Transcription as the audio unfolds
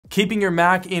Keeping your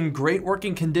Mac in great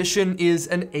working condition is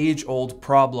an age-old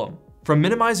problem. From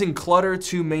minimizing clutter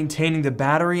to maintaining the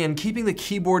battery and keeping the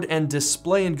keyboard and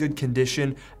display in good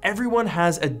condition, everyone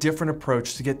has a different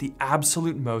approach to get the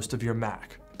absolute most of your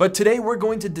Mac. But today we're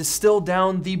going to distill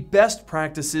down the best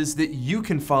practices that you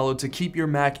can follow to keep your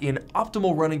Mac in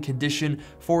optimal running condition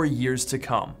for years to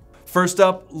come. First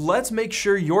up, let's make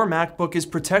sure your MacBook is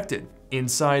protected,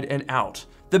 inside and out.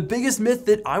 The biggest myth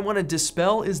that I want to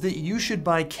dispel is that you should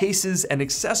buy cases and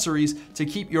accessories to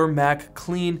keep your Mac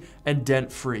clean and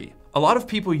dent-free. A lot of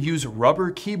people use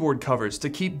rubber keyboard covers to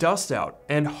keep dust out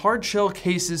and hard-shell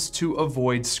cases to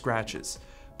avoid scratches.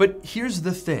 But here's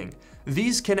the thing,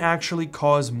 these can actually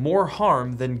cause more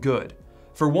harm than good.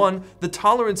 For one, the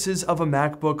tolerances of a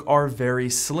MacBook are very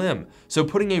slim, so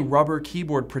putting a rubber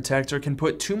keyboard protector can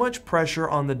put too much pressure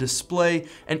on the display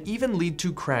and even lead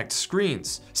to cracked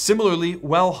screens. Similarly,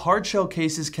 while hardshell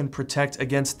cases can protect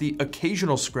against the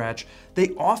occasional scratch,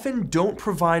 they often don't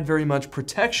provide very much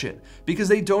protection because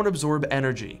they don't absorb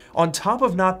energy. On top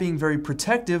of not being very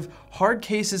protective, hard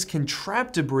cases can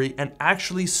trap debris and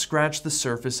actually scratch the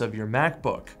surface of your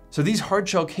MacBook. So these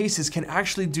hardshell cases can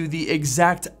actually do the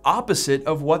exact opposite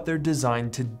of what they're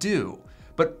designed to do.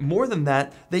 But more than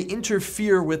that, they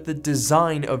interfere with the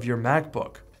design of your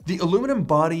MacBook. The aluminum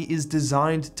body is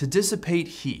designed to dissipate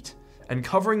heat, and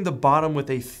covering the bottom with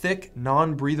a thick,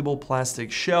 non-breathable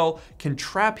plastic shell can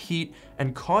trap heat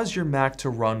and cause your Mac to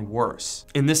run worse.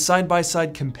 In this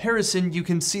side-by-side comparison, you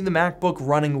can see the MacBook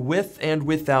running with and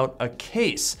without a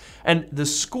case, and the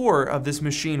score of this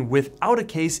machine without a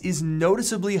case is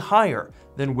noticeably higher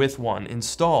than with one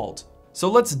installed. So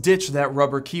let's ditch that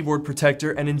rubber keyboard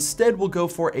protector and instead we'll go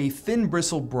for a thin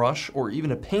bristle brush or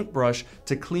even a paintbrush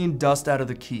to clean dust out of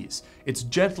the keys. It's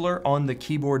gentler on the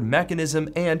keyboard mechanism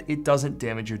and it doesn't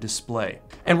damage your display.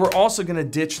 And we're also going to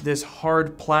ditch this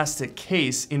hard plastic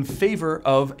case in favor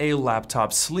of a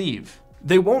laptop sleeve.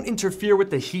 They won't interfere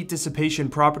with the heat dissipation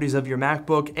properties of your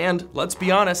MacBook, and let's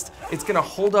be honest, it's going to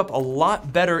hold up a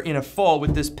lot better in a fall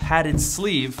with this padded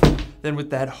sleeve than with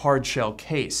that hard shell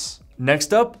case.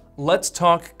 Next up, let's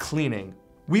talk cleaning.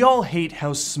 We all hate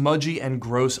how smudgy and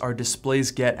gross our displays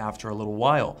get after a little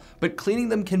while, but cleaning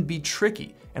them can be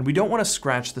tricky, and we don't want to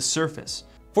scratch the surface.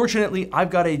 Fortunately, I've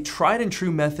got a tried and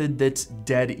true method that's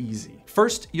dead easy.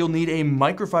 First, you'll need a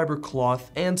microfiber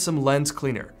cloth and some lens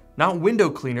cleaner. Not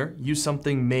window cleaner, use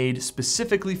something made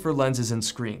specifically for lenses and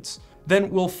screens.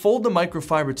 Then we'll fold the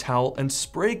microfiber towel and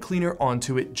spray cleaner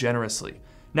onto it generously.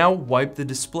 Now wipe the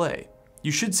display.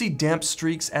 You should see damp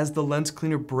streaks as the lens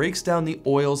cleaner breaks down the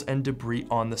oils and debris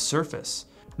on the surface.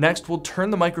 Next, we'll turn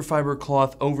the microfiber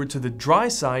cloth over to the dry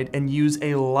side and use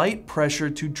a light pressure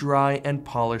to dry and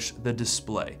polish the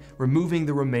display, removing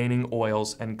the remaining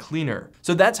oils and cleaner.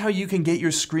 So that's how you can get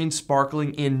your screen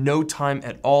sparkling in no time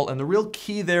at all, and the real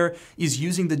key there is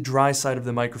using the dry side of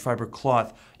the microfiber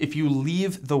cloth. If you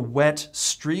leave the wet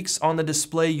streaks on the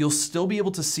display, you'll still be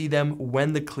able to see them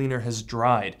when the cleaner has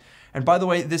dried. And by the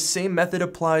way, this same method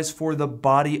applies for the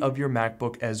body of your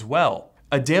MacBook as well.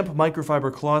 A damp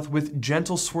microfiber cloth with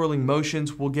gentle swirling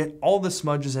motions will get all the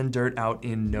smudges and dirt out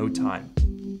in no time.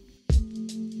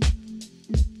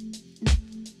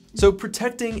 So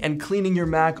protecting and cleaning your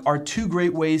Mac are two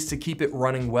great ways to keep it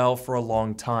running well for a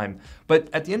long time. But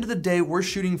at the end of the day, we're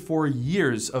shooting for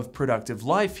years of productive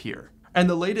life here. And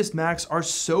the latest Macs are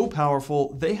so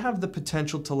powerful, they have the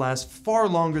potential to last far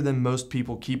longer than most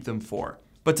people keep them for.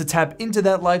 But to tap into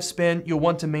that lifespan, you'll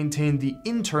want to maintain the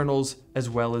internals as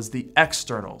well as the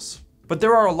externals. But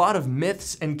there are a lot of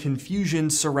myths and confusion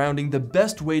surrounding the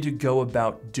best way to go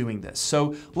about doing this,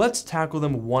 so let's tackle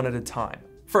them one at a time.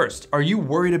 First, are you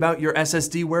worried about your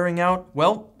SSD wearing out?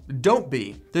 Well, don't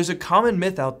be. There's a common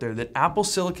myth out there that Apple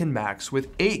Silicon Macs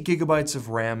with 8 GB of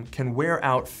RAM can wear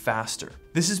out faster.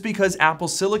 This is because Apple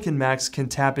Silicon Macs can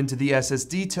tap into the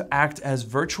SSD to act as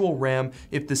virtual RAM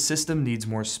if the system needs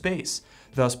more space,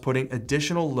 thus putting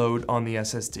additional load on the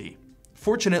SSD.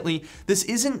 Fortunately, this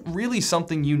isn't really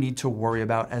something you need to worry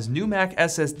about as new Mac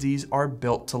SSDs are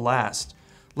built to last.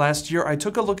 Last year, I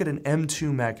took a look at an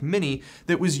M2 Mac Mini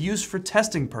that was used for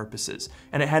testing purposes,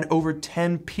 and it had over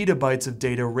 10 petabytes of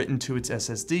data written to its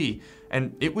SSD,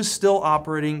 and it was still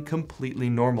operating completely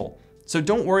normal. So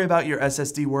don't worry about your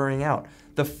SSD wearing out.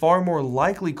 The far more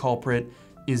likely culprit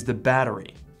is the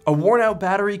battery. A worn out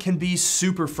battery can be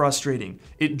super frustrating.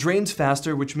 It drains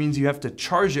faster, which means you have to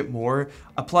charge it more,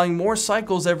 applying more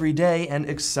cycles every day and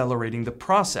accelerating the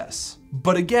process.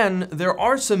 But again, there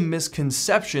are some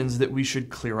misconceptions that we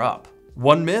should clear up.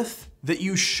 One myth, that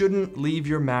you shouldn't leave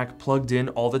your Mac plugged in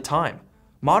all the time.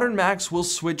 Modern Macs will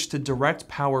switch to direct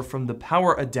power from the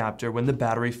power adapter when the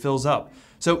battery fills up.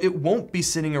 so it won't be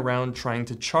sitting around trying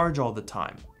to charge all the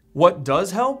time. What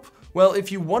does help? Well,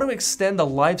 if you want to extend the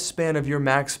lifespan of your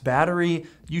Mac's battery,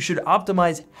 you should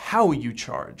optimize how you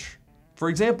charge. For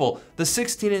example, the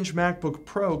 16-inch MacBook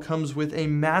Pro comes with a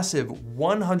massive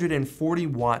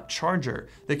 140-watt charger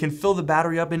that can fill the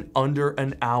battery up in under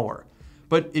an hour.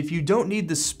 But if you don't need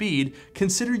the speed,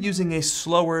 consider using a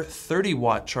slower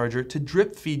 30-watt charger to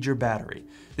drip feed your battery.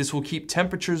 This will keep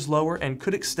temperatures lower and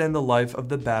could extend the life of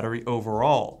the battery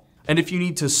overall. And if you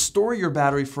need to store your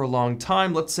battery for a long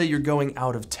time, let's say you're going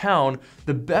out of town,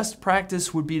 the best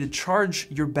practice would be to charge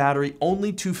your battery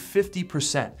only to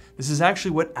 50%. This is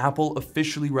actually what Apple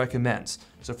officially recommends.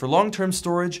 So for long-term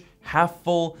storage, half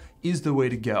full is the way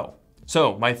to go.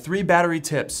 So my 3 battery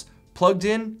tips: plugged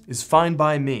in is fine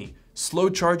by me. Slow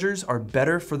chargers are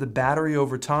better for the battery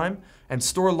over time, and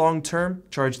store long-term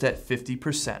charged at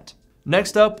 50%.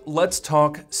 Next up, let's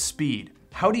talk speed.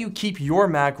 How do you keep your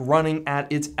Mac running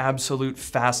at its absolute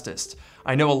fastest?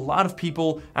 I know a lot of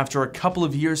people, after a couple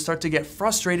of years, start to get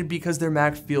frustrated because their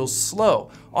Mac feels slow.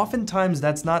 Oftentimes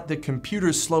that's not the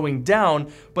computer slowing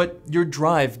down, but your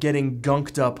drive getting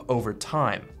gunked up over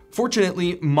time.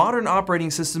 Fortunately, modern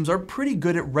operating systems are pretty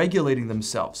good at regulating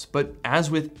themselves, but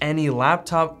as with any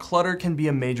laptop, clutter can be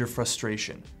a major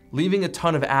frustration. Leaving a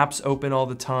ton of apps open all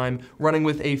the time, running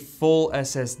with a full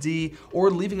SSD, or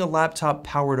leaving a laptop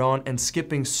powered on and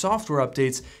skipping software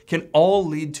updates can all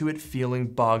lead to it feeling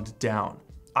bogged down.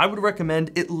 I would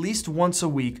recommend at least once a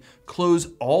week, close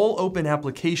all open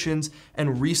applications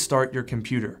and restart your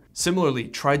computer. Similarly,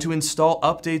 try to install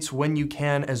updates when you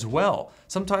can as well.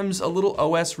 Sometimes a little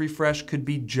OS refresh could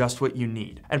be just what you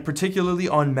need. And particularly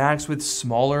on Macs with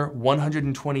smaller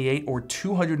 128 or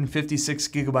 256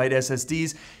 gigabyte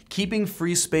SSDs, keeping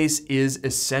free space is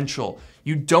essential.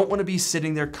 You don't want to be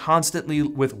sitting there constantly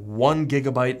with 1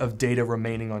 gigabyte of data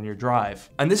remaining on your drive.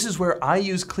 And this is where I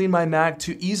use CleanMyMac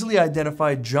to easily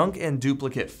identify junk and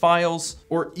duplicate files,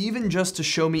 or even just to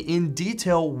show me in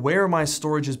detail where my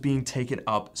storage is being taken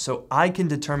up so I can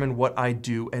determine what I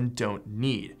do and don't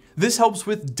need. This helps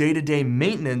with day-to-day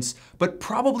maintenance, but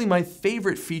probably my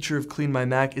favorite feature of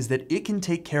CleanMyMac is that it can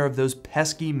take care of those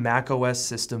pesky macOS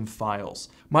system files.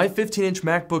 My 15-inch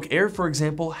MacBook Air, for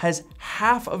example, has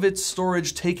half of its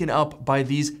storage taken up by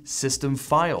these system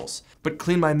files. But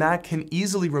CleanMyMac can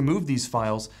easily remove these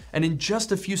files, and in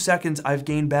just a few seconds, I've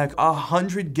gained back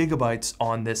 100 gigabytes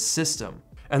on this system.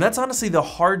 And that's honestly the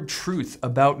hard truth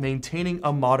about maintaining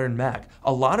a modern Mac.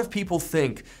 A lot of people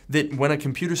think that when a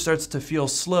computer starts to feel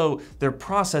slow, their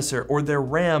processor or their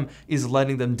RAM is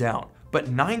letting them down. But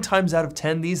 9 times out of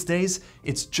 10 these days,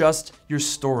 it's just your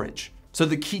storage. So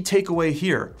the key takeaway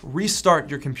here, restart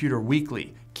your computer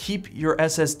weekly, keep your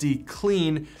SSD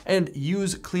clean, and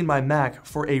use CleanMyMac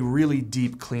for a really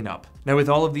deep cleanup. Now with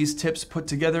all of these tips put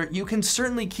together, you can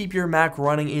certainly keep your Mac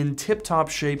running in tip-top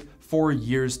shape for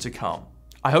years to come.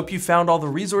 I hope you found all the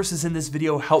resources in this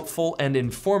video helpful and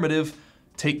informative.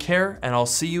 Take care, and I'll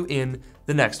see you in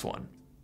the next one.